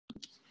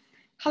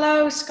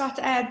Hello,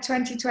 ScotEd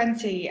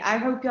 2020. I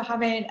hope you're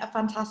having a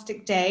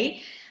fantastic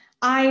day.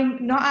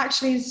 I'm not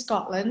actually in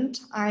Scotland.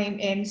 I'm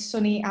in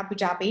sunny Abu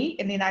Dhabi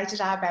in the United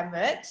Arab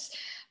Emirates,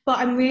 but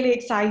I'm really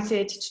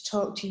excited to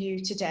talk to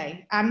you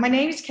today. And my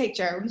name is Kate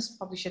Jones,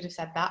 probably should have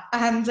said that.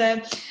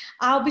 And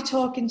I'll be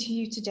talking to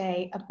you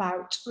today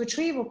about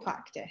retrieval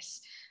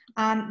practice.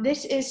 And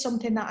this is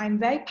something that I'm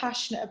very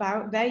passionate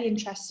about, very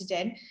interested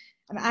in.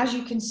 And as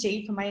you can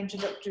see from my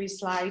introductory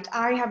slide,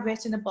 I have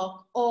written a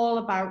book all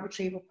about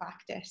retrieval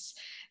practice.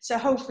 So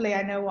hopefully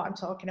I know what I'm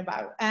talking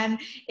about. And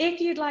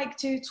if you'd like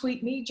to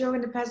tweet me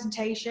during the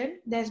presentation,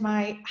 there's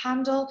my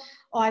handle,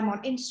 or I'm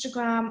on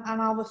Instagram,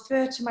 and I'll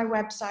refer to my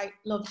website,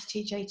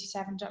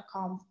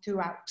 lovetoteach87.com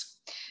throughout.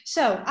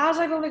 So as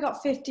I've only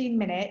got 15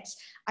 minutes,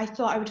 I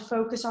thought I would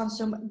focus on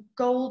some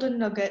golden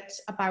nuggets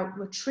about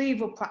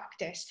retrieval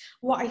practice,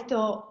 what I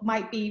thought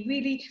might be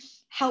really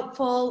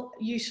helpful,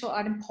 useful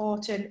and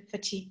important for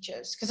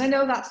teachers, because I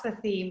know that's the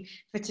theme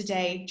for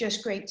today,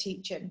 just great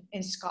teaching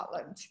in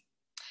Scotland.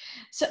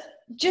 So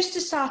just to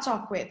start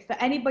off with, for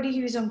anybody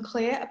who is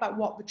unclear about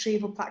what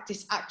retrieval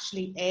practice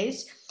actually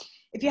is,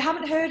 if you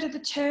haven't heard of the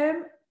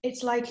term,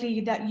 it's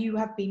likely that you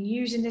have been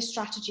using this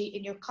strategy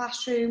in your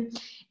classroom.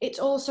 It's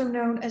also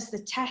known as the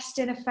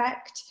testing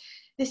effect.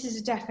 This is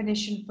a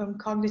definition from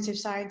cognitive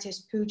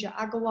scientist Pooja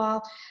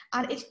Agarwal,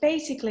 and it's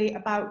basically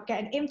about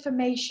getting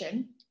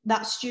information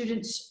that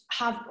students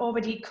have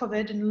already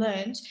covered and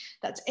learned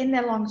that's in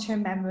their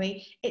long-term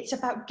memory. It's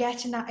about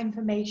getting that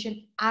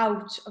information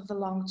out of the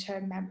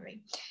long-term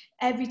memory.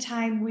 Every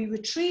time we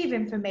retrieve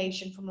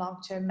information from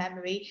long-term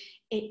memory,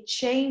 it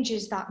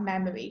changes that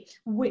memory,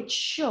 which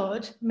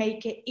should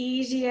make it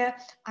easier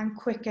and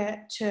quicker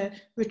to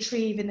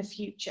retrieve in the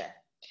future.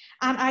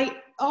 And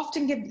I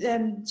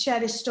often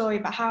share this story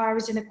about how I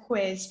was in a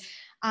quiz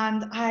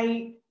and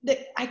I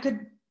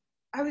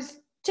was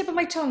tip of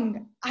my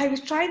tongue. I was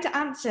trying to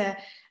answer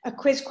a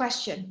quiz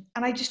question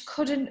and I just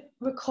couldn't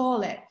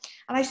recall it.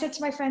 And I said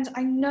to my friends,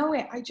 I know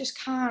it, I just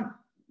can't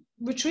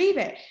retrieve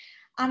it.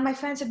 And my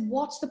friend said,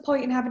 what's the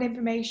point in having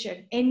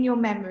information in your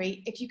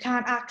memory if you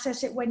can't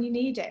access it when you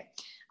need it?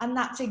 And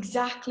that's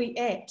exactly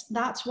it.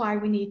 That's why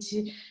we need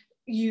to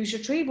use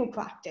retrieval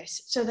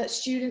practice so that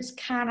students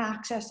can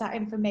access that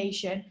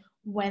information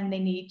when they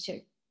need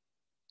to.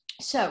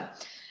 So,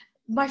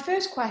 my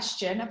first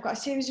question, I've got a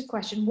series of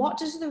questions. What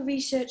does the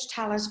research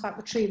tell us about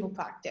retrieval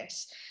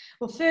practice?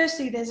 Well,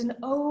 firstly, there's an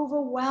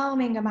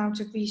overwhelming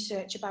amount of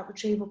research about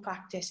retrieval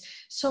practice,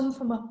 some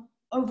from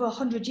over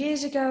 100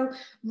 years ago,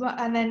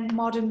 and then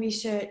modern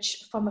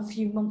research from a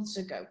few months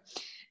ago.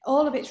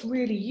 All of it's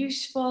really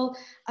useful,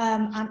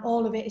 and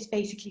all of it is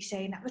basically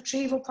saying that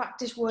retrieval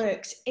practice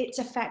works, it's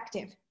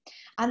effective.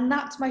 And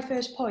that's my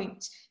first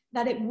point,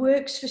 that it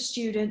works for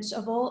students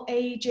of all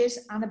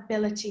ages and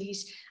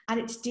abilities, and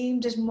it's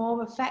deemed as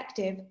more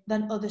effective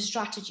than other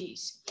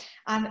strategies.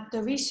 And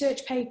the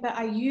research paper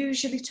I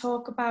usually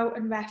talk about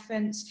and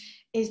reference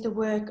is the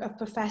work of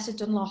Professor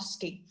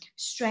Dunlosky,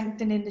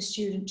 Strengthening the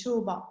Student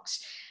Toolbox.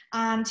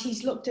 And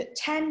he's looked at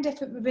 10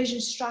 different revision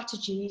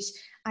strategies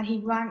and he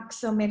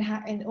ranks them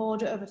in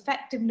order of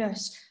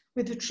effectiveness,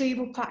 with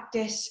retrieval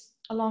practice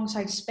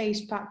alongside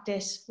space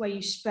practice, where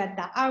you spread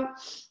that out,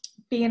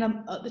 being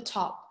at the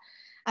top.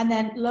 And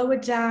then lower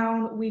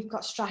down, we've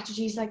got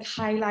strategies like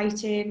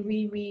highlighting,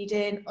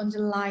 rereading,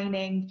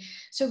 underlining.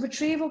 So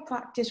retrieval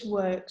practice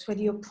works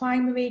whether you're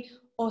primary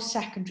or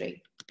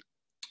secondary.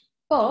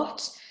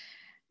 But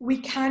we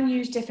can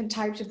use different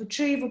types of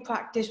retrieval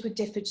practice with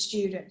different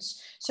students.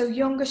 So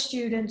younger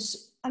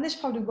students, and this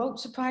probably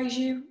won't surprise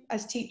you,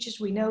 as teachers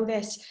we know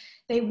this,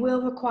 they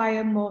will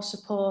require more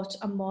support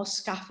and more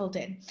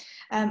scaffolding.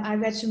 I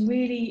read some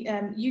really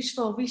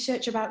useful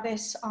research about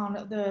this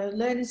on the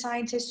Learning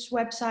Scientists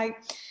website.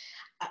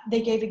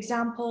 They gave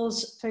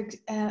examples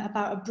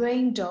about a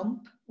brain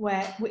dump,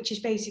 which is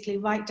basically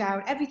write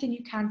down everything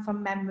you can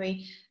from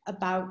memory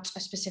about a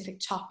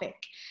specific topic.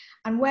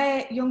 And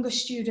where younger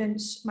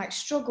students might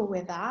struggle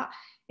with that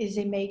is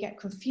they may get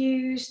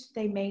confused,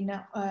 they may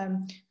not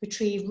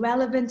retrieve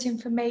relevant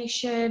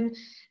information.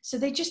 So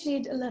they just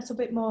need a little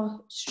bit more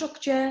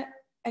structure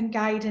and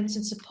guidance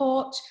and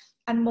support,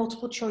 and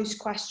multiple choice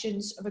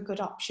questions are a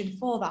good option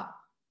for that.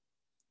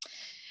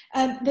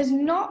 There's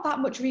not that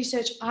much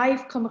research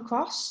I've come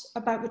across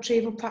about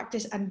retrieval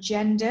practice and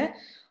gender,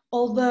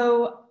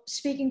 although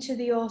speaking to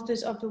the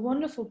authors of the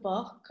wonderful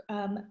book,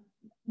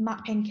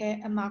 Matt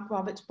Pinkett and Mark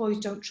Roberts, Boys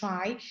Don't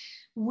Try,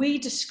 we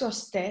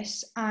discussed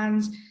this,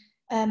 and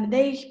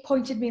they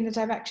pointed me in the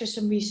direction of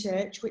some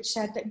research which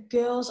said that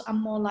girls are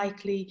more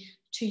likely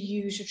to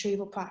use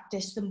retrieval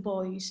practice than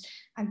boys,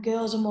 and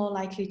girls are more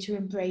likely to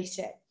embrace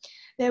it.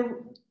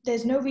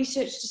 There's no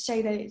research to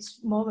say that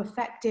it's more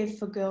effective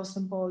for girls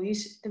than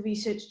boys. The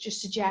research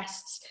just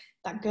suggests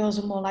that girls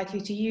are more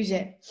likely to use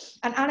it.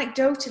 And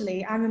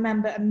anecdotally, I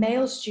remember a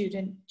male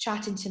student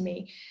chatting to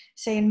me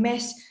saying,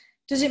 "Miss,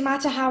 does it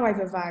matter how I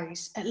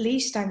revise? At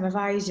least I'm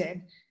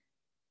revising."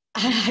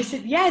 And I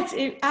said, yes,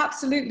 it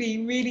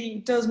absolutely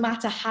really does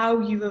matter how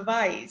you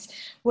revise.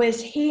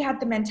 Whereas he had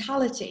the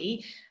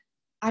mentality,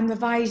 I'm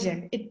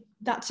revising.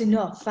 that's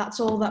enough, that's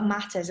all that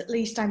matters, at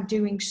least I'm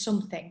doing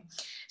something.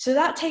 So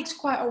that takes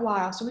quite a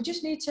while. So we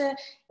just need to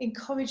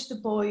encourage the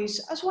boys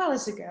as well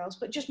as the girls,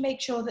 but just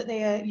make sure that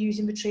they are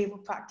using retrieval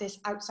practice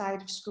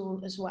outside of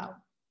school as well.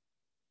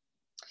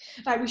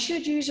 Right, we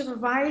should use a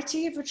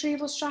variety of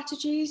retrieval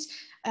strategies.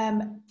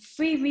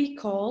 Free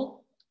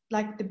recall,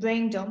 like the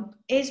brain dump,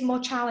 is more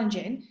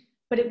challenging,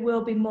 but it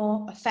will be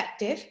more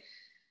effective.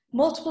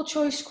 Multiple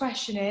choice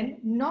questioning,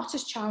 not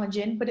as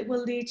challenging, but it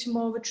will lead to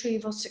more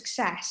retrieval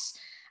success.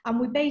 And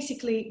we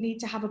basically need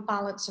to have a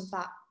balance of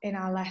that in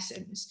our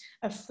lessons,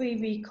 of free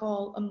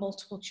recall and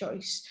multiple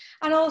choice.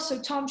 And also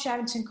Tom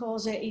Sherrington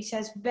calls it, he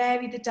says,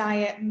 vary the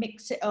diet,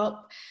 mix it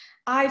up.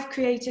 I've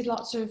created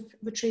lots of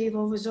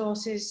retrieval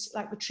resources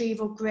like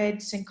retrieval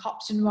grids and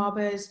cops and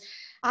robbers.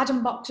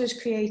 Adam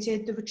Boxer's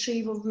created the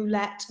retrieval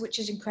roulette, which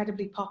is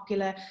incredibly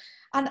popular.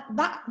 And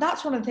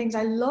that's one of the things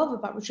I love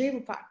about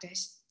retrieval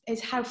practice, is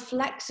how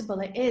flexible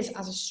it is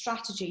as a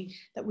strategy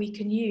that we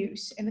can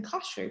use in the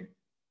classroom.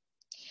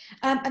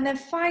 And then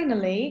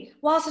finally,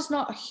 whilst there's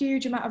not a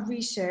huge amount of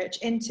research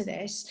into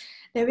this,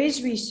 there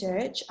is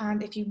research,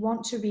 and if you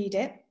want to read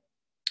it,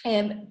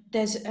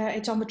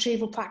 it's on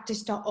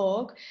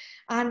retrievalpractice.org,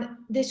 and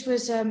this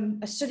was a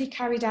study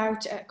carried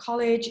out at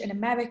college in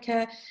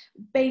America.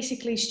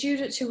 Basically,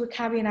 students who were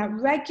carrying out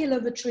regular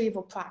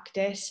retrieval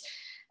practice,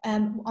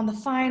 on the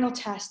final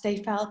test, they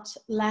felt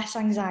less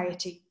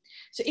anxiety.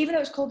 So even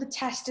though it's called the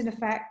testing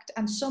effect,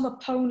 and some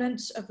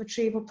opponents of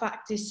retrieval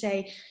practice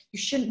say you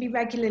shouldn't be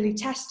regularly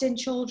testing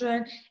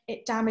children,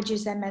 it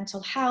damages their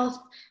mental health.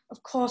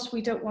 Of course,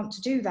 we don't want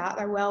to do that.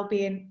 Their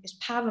well-being is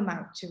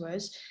paramount to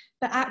us.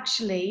 But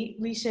actually,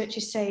 research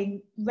is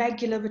saying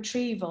regular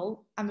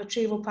retrieval and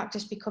retrieval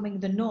practice becoming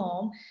the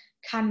norm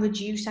can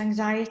reduce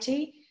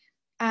anxiety.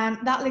 And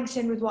that links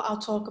in with what I'll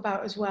talk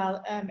about as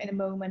well in a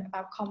moment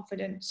about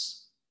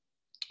confidence.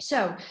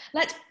 So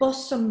let's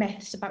bust some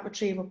myths about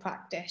retrieval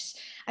practice.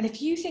 And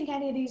if you think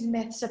any of these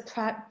myths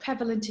are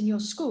prevalent in your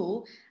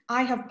school,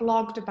 I have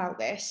blogged about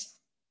this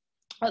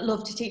at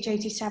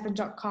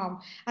lovetoteach87.com.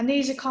 And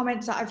these are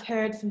comments that I've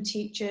heard from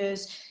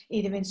teachers,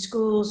 either in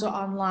schools or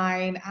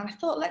online. And I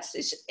thought, let's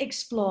just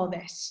explore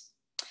this.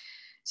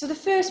 So the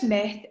first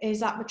myth is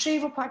that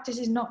retrieval practice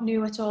is not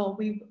new at all.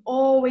 We've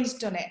always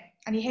done it.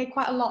 And you hear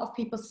quite a lot of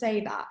people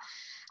say that.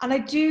 And I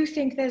do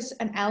think there's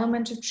an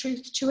element of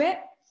truth to it.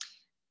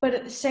 But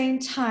at the same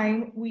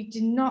time, we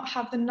do not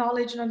have the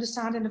knowledge and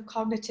understanding of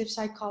cognitive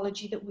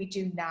psychology that we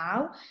do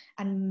now,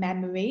 and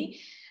memory.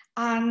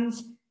 And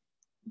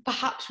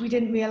perhaps we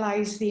didn't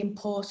realize the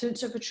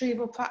importance of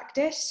retrieval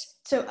practice.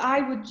 So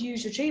I would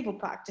use retrieval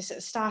practice at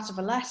the start of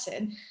a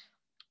lesson,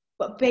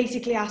 but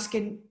basically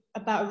asking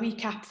about a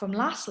recap from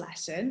last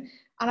lesson,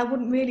 and I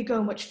wouldn't really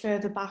go much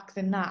further back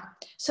than that.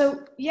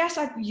 So yes,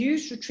 I've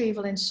used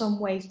retrieval in some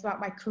way throughout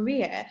my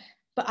career,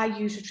 but I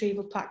use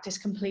retrieval practice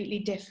completely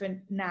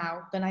different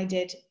now than I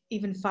did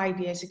even 5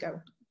 years ago.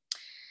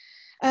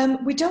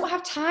 We don't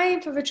have time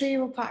for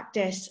retrieval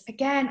practice.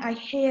 Again, I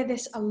hear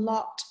this a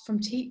lot from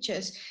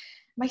teachers.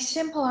 My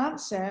simple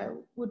answer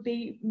would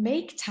be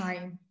make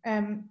time.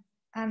 And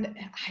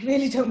I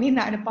really don't mean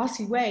that in a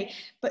bossy way,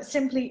 but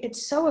simply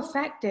it's so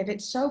effective,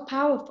 it's so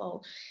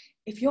powerful.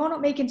 If you're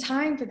not making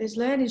time for this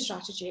learning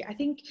strategy, I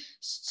think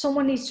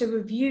someone needs to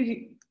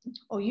review,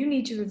 or you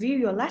need to review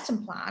your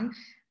lesson plan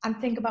and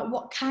think about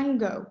what can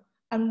go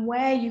and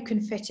where you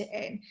can fit it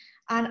in.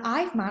 And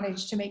I've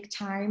managed to make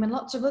time, and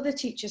lots of other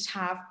teachers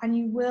have, and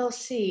you will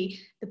see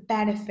the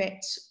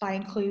benefits by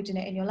including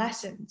it in your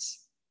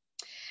lessons.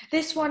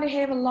 This one I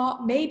hear a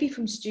lot, maybe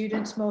from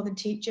students more than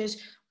teachers.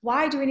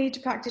 Why do we need to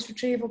practice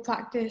retrieval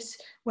practice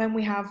when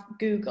we have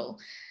Google?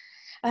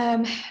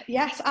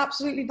 Yes,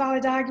 absolutely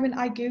valid argument.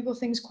 I Google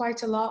things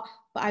quite a lot,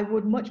 but I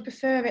would much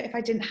prefer it if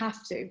I didn't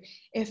have to,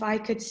 if I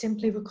could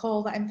simply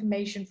recall that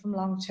information from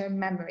long-term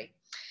memory.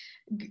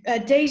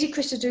 Daisy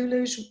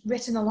Christodoulou's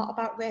written a lot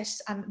about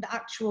this and the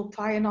actual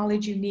prior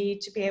knowledge you need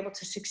to be able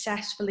to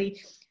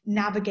successfully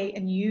navigate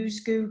and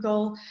use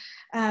Google.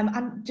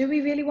 And do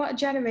we really want a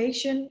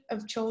generation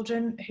of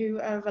children who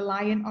are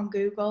reliant on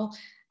Google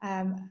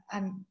and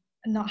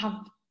not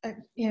have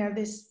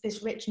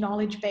this rich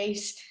knowledge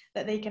base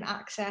that they can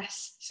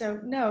access? So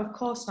no, of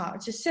course not.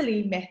 It's a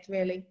silly myth,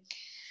 really.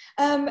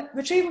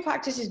 Retrieval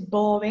practice is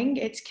boring.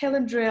 It's kill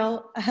and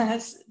drill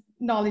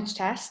knowledge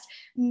test.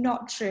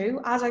 Not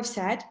true. As I've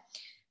said,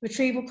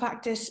 retrieval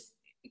practice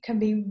can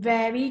be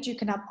varied. You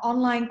can have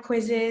online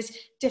quizzes,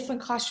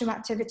 different classroom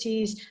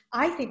activities.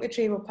 I think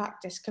retrieval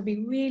practice can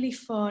be really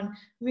fun,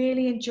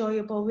 really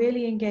enjoyable,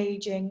 really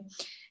engaging.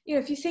 You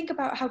know, if you think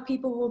about how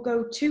people will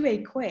go to a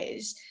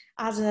quiz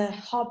as a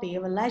hobby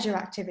or a leisure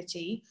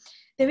activity,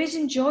 there is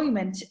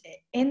enjoyment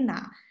in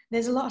that.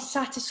 There's a lot of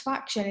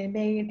satisfaction in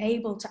being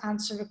able to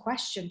answer a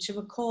question, to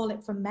recall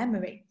it from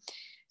memory.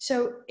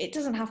 So it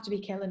doesn't have to be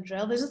kill and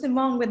drill. There's nothing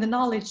wrong with the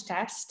knowledge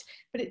test,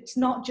 but it's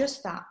not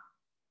just that.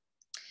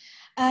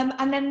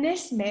 And then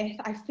this myth,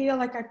 I feel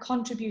like I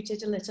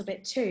contributed a little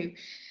bit to.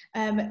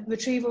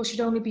 Retrieval should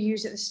only be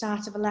used at the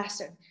start of a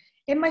lesson.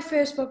 In my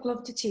first book,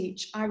 Love to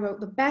Teach, I wrote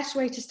the best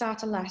way to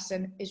start a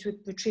lesson is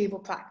with retrieval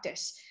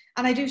practice.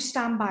 And I do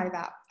stand by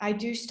that. I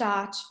do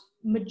start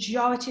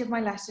majority of my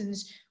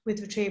lessons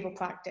with retrieval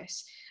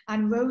practice.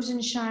 And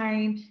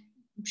Rosenshine,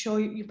 I'm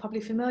sure you're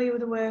probably familiar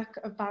with the work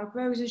of Barry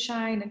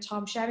Rosenshine, and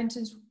Tom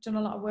Sherrington's done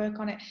a lot of work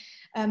on it,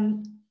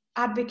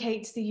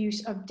 advocates the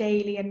use of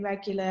daily and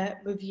regular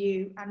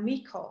review and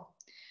recall.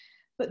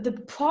 But the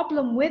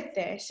problem with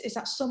this is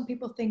that some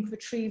people think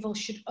retrieval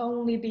should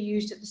only be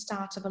used at the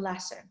start of a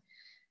lesson.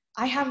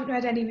 I haven't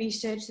read any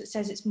research that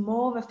says it's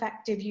more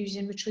effective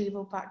using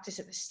retrieval practice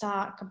at the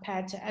start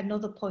compared to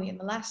another point in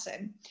the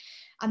lesson.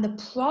 And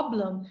the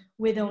problem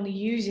with only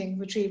using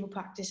retrieval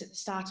practice at the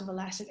start of a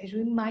lesson is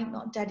we might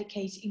not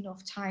dedicate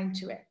enough time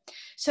to it.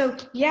 So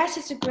yes,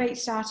 it's a great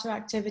starter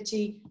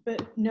activity,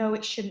 but no,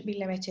 it shouldn't be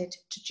limited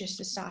to just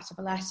the start of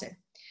a lesson.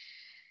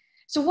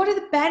 So what are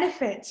the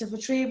benefits of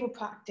retrieval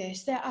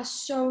practice? There are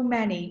so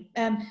many.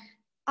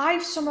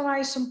 I've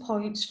summarised some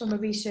points from a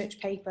research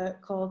paper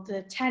called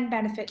The 10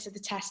 Benefits of the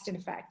Testing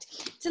Effect.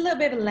 It's a little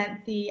bit of a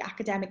lengthy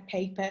academic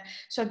paper,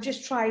 so I've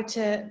just tried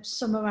to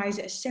summarise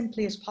it as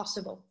simply as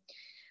possible.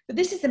 But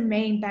this is the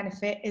main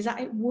benefit, is that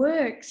it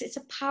works. It's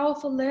a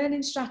powerful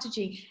learning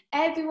strategy.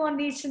 Everyone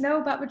needs to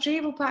know about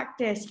retrieval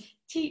practice.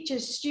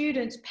 Teachers,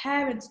 students,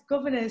 parents,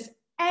 governors,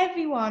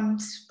 everyone,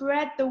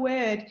 spread the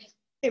word.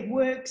 It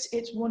works,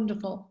 it's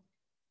wonderful.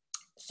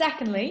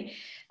 Secondly,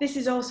 this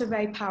is also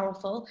very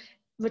powerful.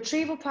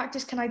 Retrieval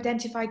practice can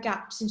identify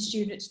gaps in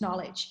students'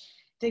 knowledge.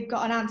 They've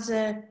got an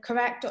answer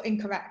correct or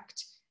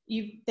incorrect.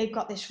 They've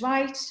got this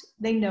right,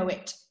 they know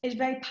it. It's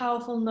very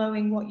powerful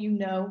knowing what you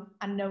know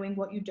and knowing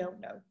what you don't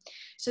know.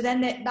 So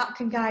then that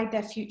can guide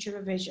their future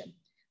revision.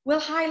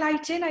 Will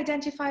highlighting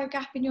identify a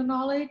gap in your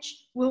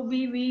knowledge? Will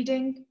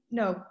rereading?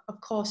 No,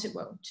 of course it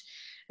won't.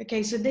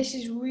 Okay, so this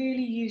is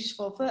really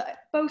useful for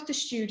both the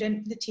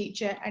student, the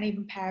teacher, and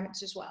even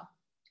parents as well.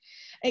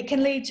 It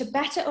can lead to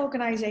better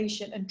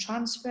organisation and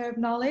transfer of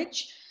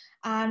knowledge,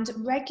 and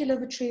regular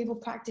retrieval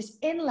practice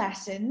in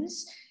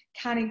lessons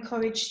can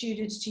encourage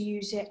students to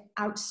use it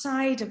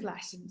outside of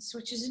lessons,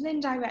 which is an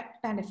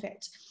indirect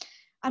benefit.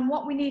 And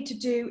what we need to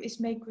do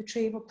is make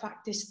retrieval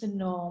practice the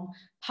norm,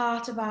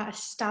 part of our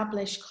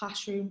established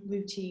classroom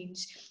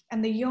routines.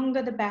 And the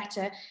younger the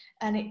better,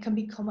 and it can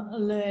become a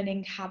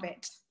learning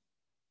habit.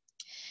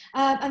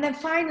 And then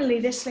finally,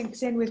 this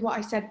links in with what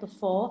I said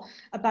before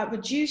about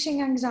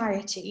reducing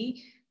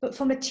anxiety, but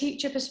from a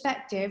teacher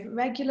perspective,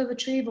 regular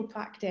retrieval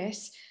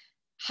practice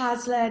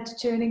has led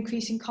to an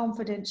increase in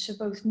confidence for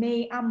both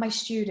me and my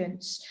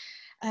students.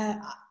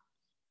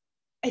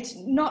 It's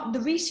not, the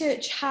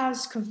research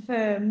has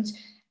confirmed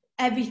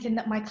everything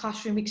that my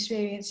classroom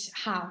experience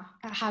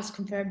has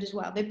confirmed as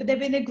well. They've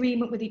been in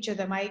agreement with each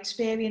other, my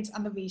experience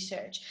and the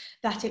research,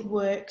 that it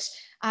works.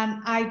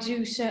 And I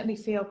do certainly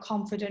feel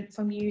confident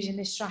from using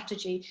this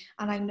strategy,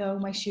 and I know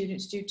my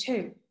students do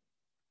too.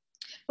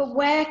 But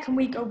where can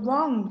we go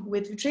wrong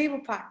with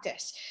retrieval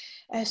practice?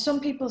 Some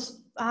people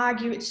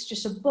argue it's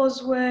just a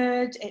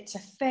buzzword, it's a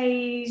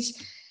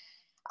phase.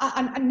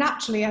 And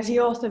naturally, as the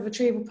author of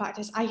retrieval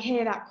practice, I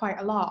hear that quite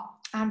a lot.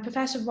 And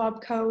Professor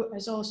Rob Coe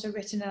has also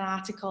written an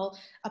article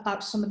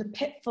about some of the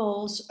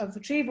pitfalls of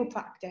retrieval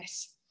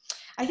practice.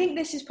 I think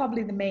this is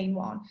probably the main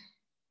one,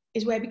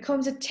 is where it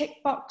becomes a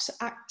tick box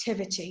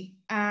activity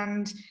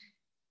and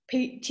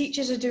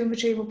teachers are doing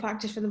retrieval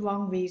practice for the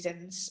wrong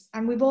reasons.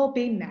 And we've all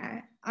been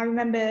there. I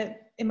remember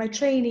in my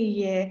trainee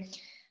year,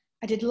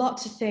 I did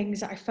lots of things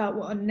that I felt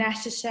were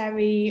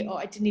unnecessary, or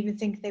I didn't even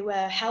think they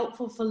were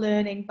helpful for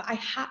learning, but I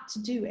had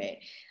to do it.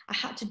 I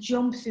had to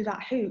jump through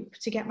that hoop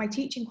to get my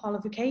teaching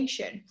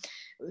qualification,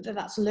 whether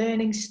that's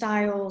learning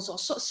styles or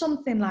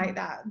something like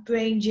that,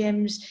 brain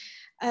gyms.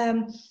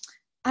 And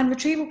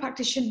retrieval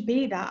practice shouldn't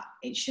be that.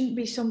 It shouldn't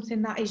be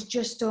something that is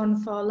just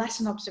done for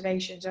lesson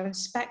observations or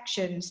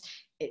inspections.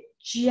 It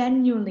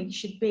genuinely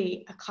should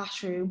be a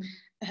classroom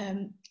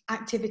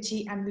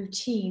activity and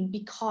routine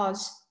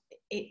because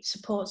it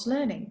supports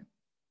learning.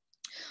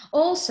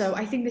 Also,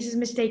 I think this is a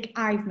mistake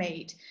I've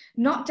made,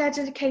 not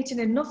dedicating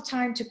enough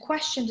time to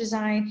question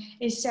design,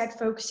 instead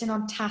focusing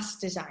on task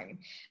design.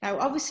 Now,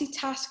 obviously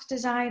task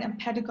design and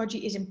pedagogy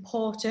is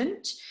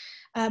important,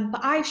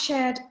 but I've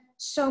shared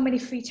so many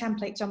free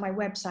templates on my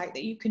website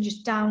that you can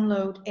just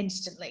download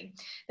instantly.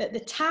 That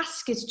the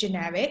task is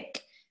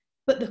generic,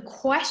 but the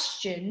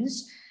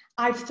questions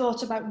I've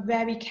thought about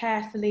very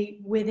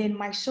carefully within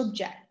my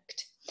subject.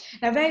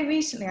 Now, very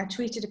recently, I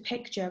tweeted a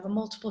picture of a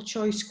multiple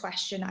choice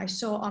question I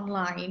saw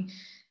online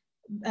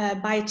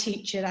by a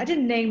teacher that I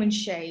didn't name and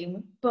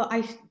shame, but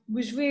I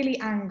was really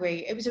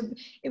angry. It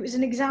was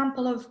an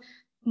example of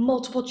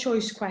multiple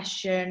choice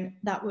question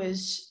that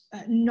was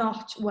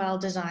not well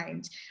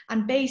designed.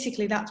 And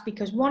basically that's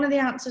because one of the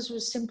answers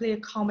was simply a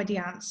comedy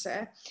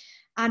answer,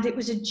 and it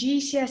was a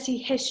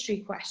GCSE history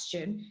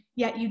question,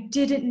 yet you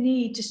didn't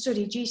need to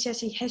study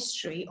GCSE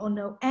history or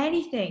know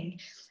anything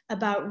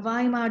about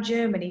Weimar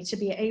Germany to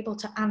be able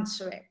to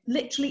answer it.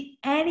 Literally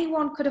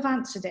anyone could have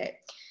answered it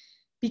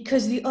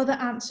because the other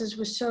answers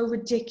were so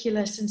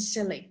ridiculous and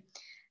silly.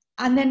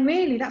 And then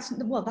really that's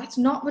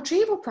not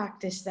retrieval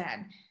practice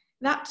then.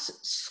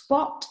 That's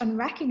spot and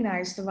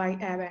recognize the right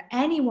error.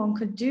 Anyone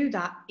could do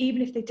that,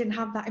 even if they didn't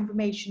have that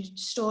information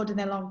stored in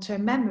their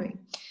long-term memory.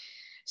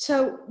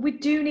 So we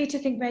do need to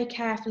think very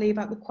carefully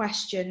about the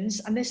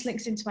questions, and this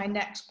links into my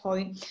next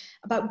point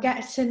about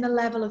getting the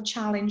level of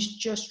challenge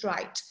just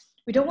right.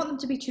 We don't want them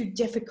to be too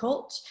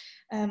difficult,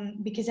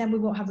 because then we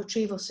won't have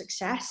retrieval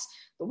success,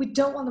 but we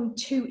don't want them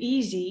too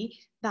easy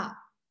that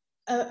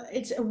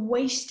it's a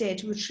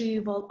wasted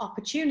retrieval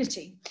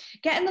opportunity.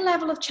 Getting the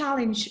level of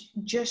challenge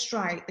just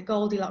right, the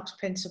Goldilocks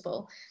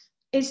principle,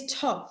 is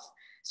tough.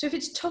 So if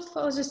it's tough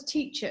for us as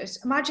teachers,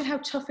 imagine how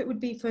tough it would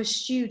be for a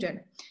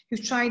student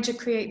who's trying to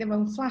create their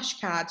own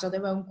flashcards or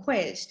their own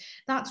quiz.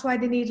 That's why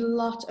they need a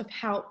lot of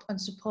help and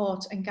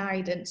support and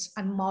guidance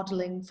and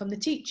modelling from the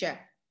teacher.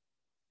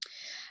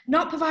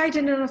 Not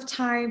providing enough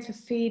time for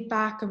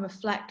feedback and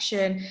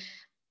reflection.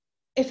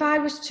 If I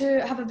was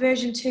to have a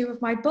version 2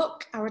 of my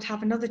book, I would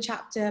have another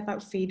chapter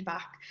about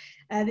feedback.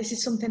 This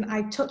is something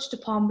I touched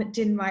upon but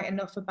didn't write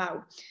enough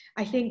about.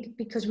 I think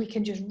because we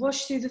can just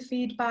rush through the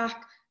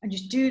feedback and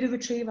just do the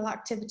retrieval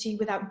activity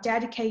without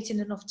dedicating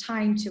enough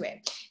time to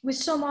it. With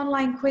some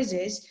online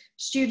quizzes,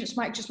 students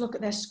might just look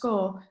at their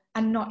score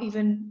and not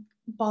even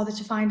bother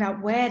to find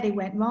out where they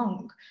went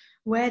wrong,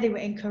 where they were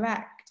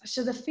incorrect.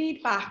 So the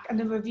feedback and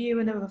the review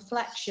and the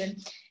reflection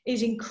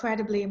is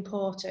incredibly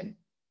important.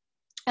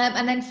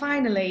 And then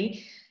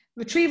finally,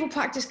 retrieval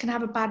practice can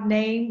have a bad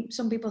name.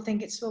 Some people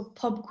think it's sort of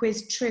pub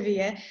quiz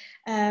trivia,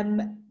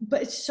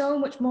 but it's so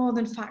much more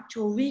than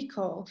factual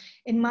recall.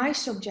 In my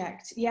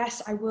subject,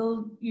 yes, I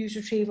will use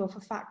retrieval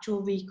for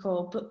factual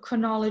recall, but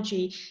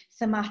chronology,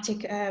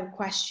 thematic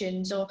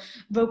questions, or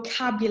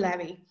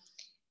vocabulary.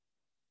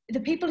 The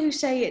people who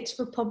say it's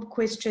for pub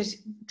quiz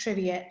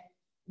trivia,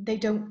 they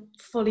don't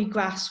fully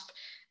grasp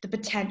the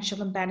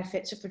potential and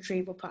benefits of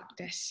retrieval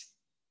practice.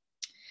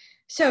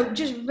 So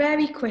just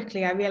very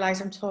quickly, I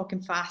realise I'm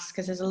talking fast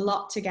because there's a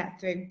lot to get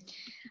through.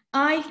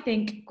 I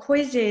think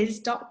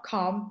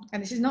quizzes.com,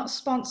 and this is not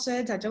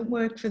sponsored, I don't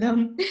work for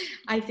them,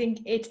 I think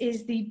it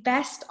is the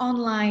best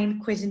online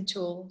quizzing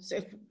tool. So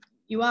if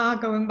you are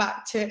going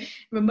back to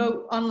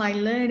remote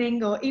online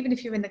learning, or even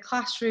if you're in the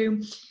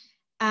classroom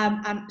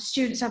and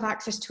students have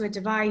access to a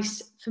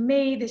device, for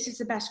me, this is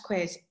the best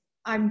quiz.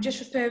 I'm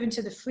just referring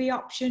to the free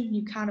option,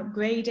 you can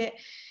upgrade it.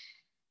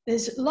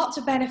 There's lots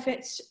of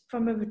benefits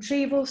from a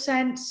retrieval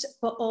sense,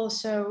 but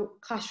also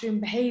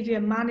classroom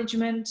behaviour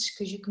management,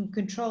 because you can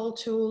control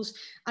tools,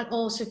 and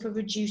also for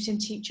reducing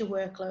teacher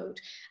workload.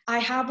 I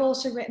have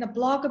also written a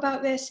blog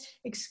about this,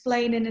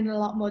 explaining in a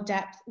lot more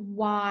depth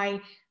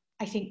why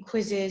I think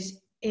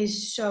quizzes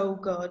is so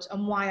good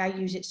and why I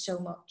use it so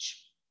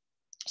much.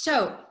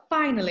 So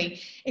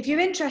finally, if you're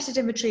interested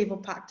in retrieval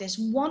practice,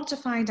 want to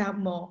find out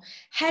more,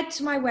 head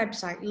to my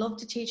website,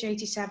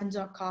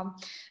 lovetoteach87.com.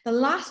 The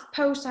last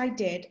post I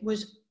did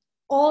was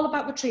all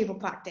about retrieval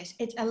practice.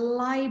 It's a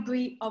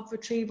library of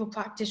retrieval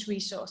practice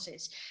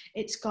resources.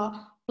 It's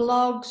got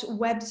blogs,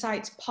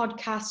 websites,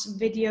 podcasts,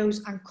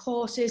 videos, and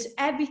courses.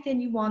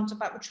 Everything you want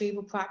about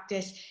retrieval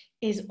practice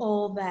is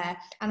all there,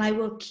 and I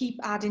will keep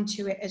adding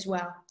to it as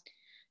well.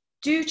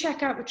 Do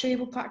check out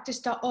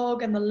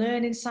retrievalpractice.org and the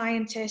Learning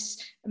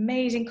Scientists,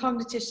 amazing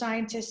cognitive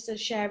scientists that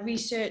share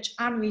research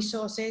and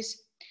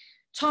resources.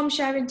 Tom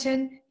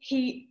Sherrington,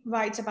 he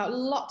writes about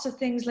lots of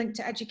things linked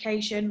to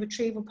education.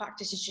 Retrieval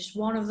practice is just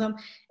one of them.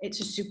 It's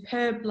a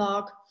superb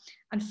blog.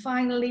 And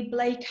finally,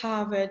 Blake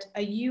Harvard,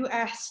 a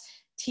US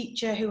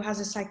teacher who has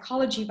a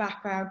psychology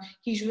background.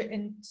 He's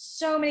written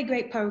so many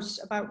great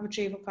posts about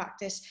retrieval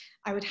practice.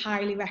 I would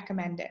highly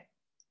recommend it.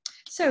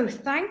 So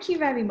thank you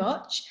very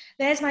much.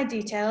 There's my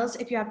details.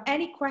 If you have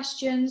any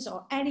questions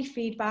or any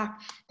feedback,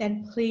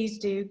 then please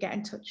do get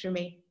in touch with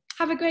me.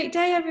 Have a great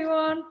day,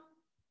 everyone.